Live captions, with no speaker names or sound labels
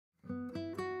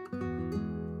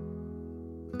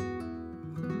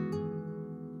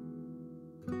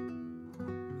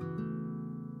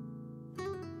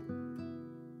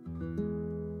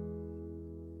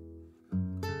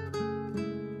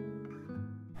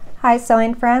Hi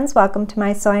sewing friends, welcome to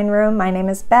my sewing room. My name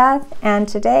is Beth and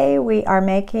today we are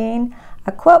making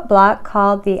a quilt block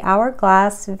called the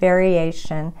Hourglass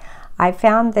Variation. I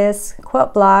found this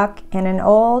quilt block in an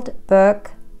old book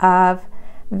of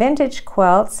vintage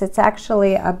quilts. It's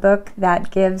actually a book that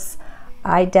gives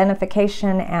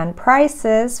identification and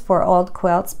prices for old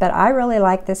quilts, but I really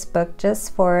like this book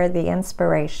just for the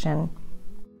inspiration.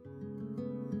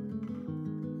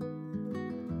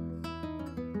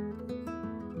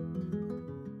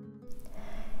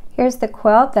 Here's the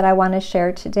quilt that I want to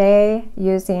share today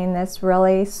using this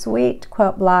really sweet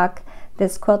quilt block.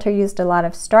 This quilter used a lot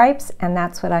of stripes and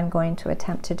that's what I'm going to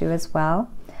attempt to do as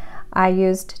well. I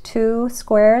used 2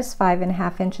 squares,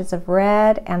 5½ inches of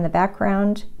red and the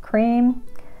background cream.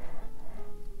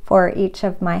 For each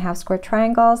of my half square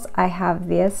triangles I have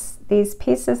these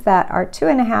pieces that are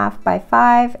 2½ by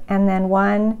 5 and then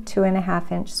 1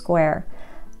 2½ inch square.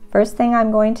 First thing I'm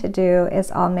going to do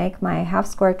is I'll make my half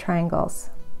square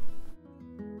triangles.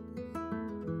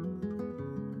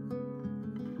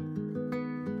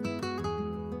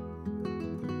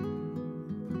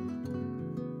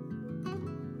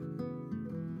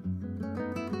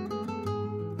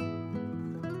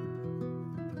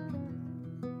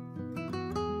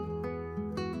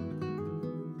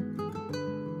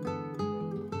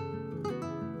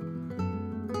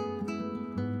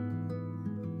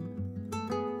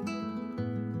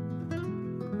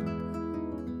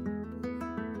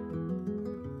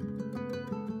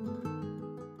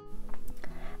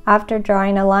 After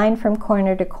drawing a line from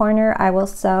corner to corner, I will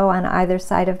sew on either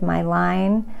side of my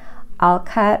line. I'll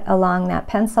cut along that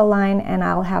pencil line and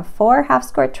I'll have 4 half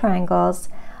square triangles.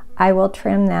 I will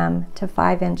trim them to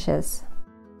 5 inches.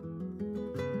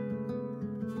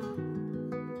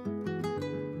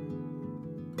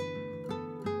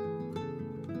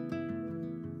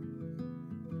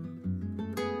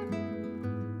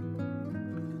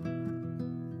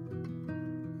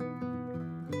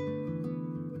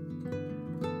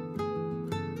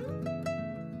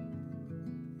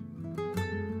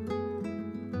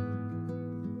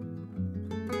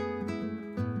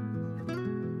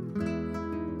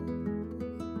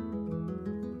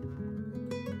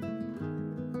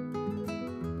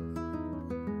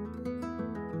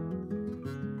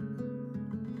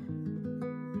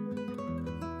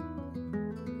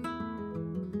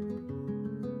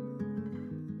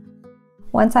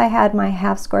 Once I had my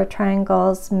half square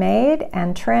triangles made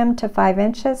and trimmed to 5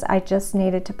 inches, I just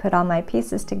needed to put all my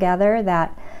pieces together,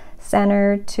 that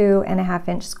center 2½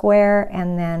 inch square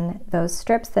and then those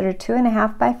strips that are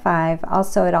 2½ by 5. I'll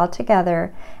sew it all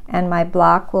together and my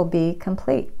block will be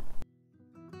complete.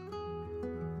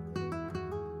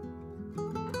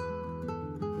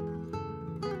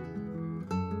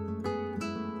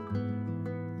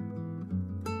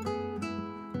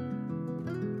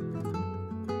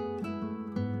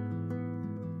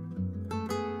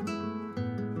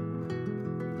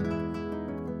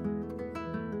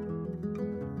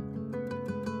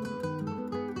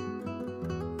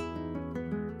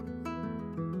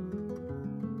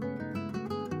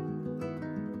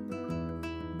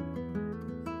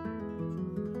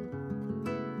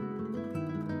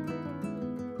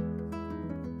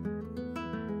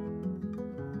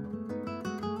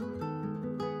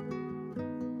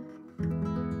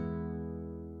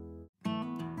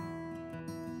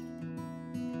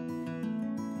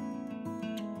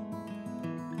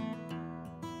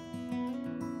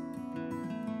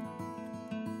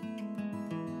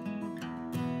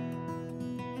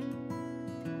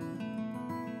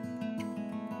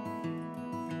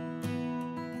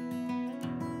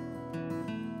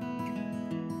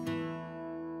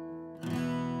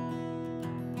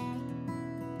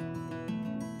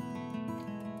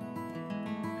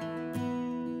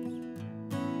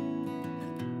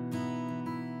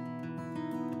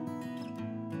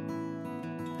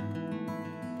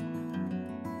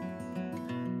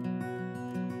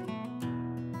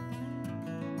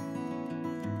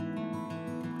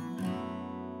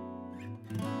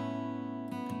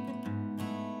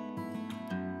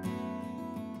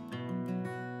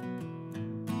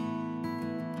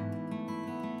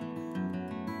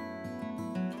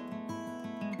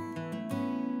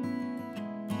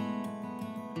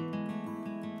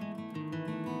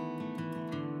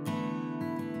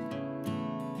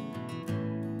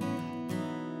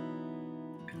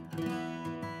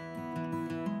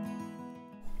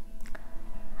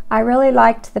 I really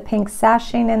liked the pink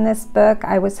sashing in this book.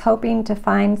 I was hoping to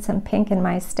find some pink in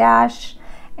my stash,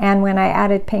 and when I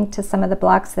added pink to some of the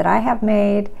blocks that I have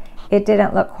made, it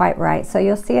didn't look quite right. So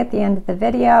you'll see at the end of the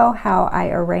video how I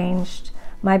arranged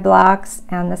my blocks,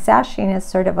 and the sashing is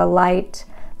sort of a light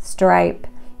stripe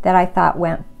that I thought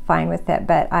went fine with it,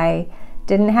 but I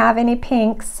didn't have any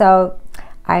pinks, so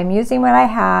I'm using what I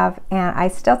have, and I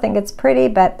still think it's pretty,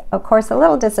 but of course a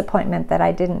little disappointment that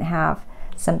I didn't have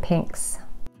some pinks.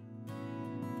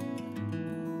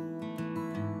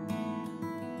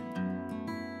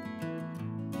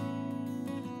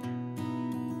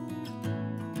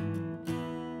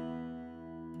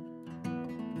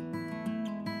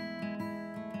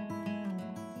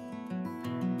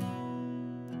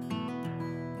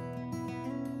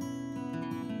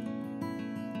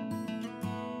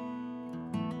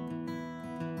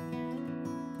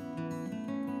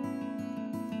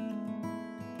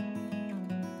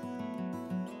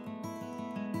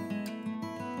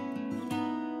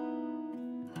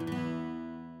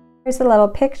 Here's a little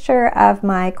picture of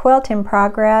my quilt in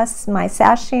progress. My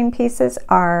sashing pieces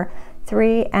are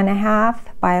 3.5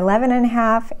 by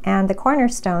 11.5, and the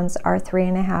cornerstones are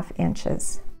 3.5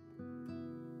 inches.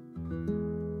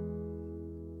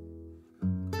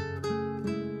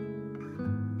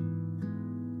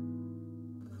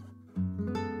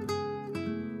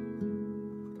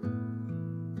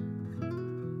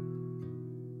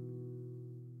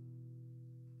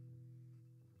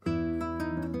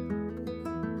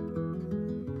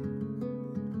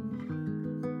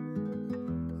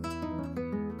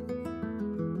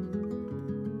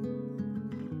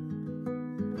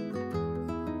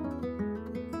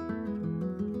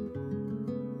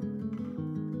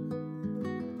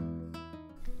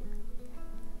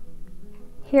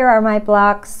 Here are my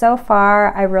blocks so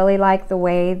far. I really like the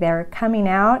way they're coming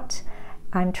out.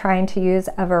 I'm trying to use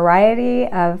a variety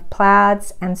of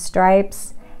plaids and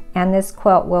stripes, and this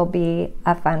quilt will be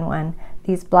a fun one.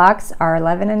 These blocks are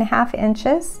 11.5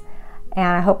 inches,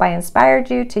 and I hope I inspired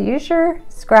you to use your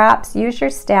scraps, use your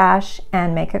stash,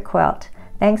 and make a quilt.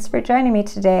 Thanks for joining me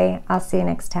today. I'll see you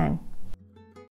next time.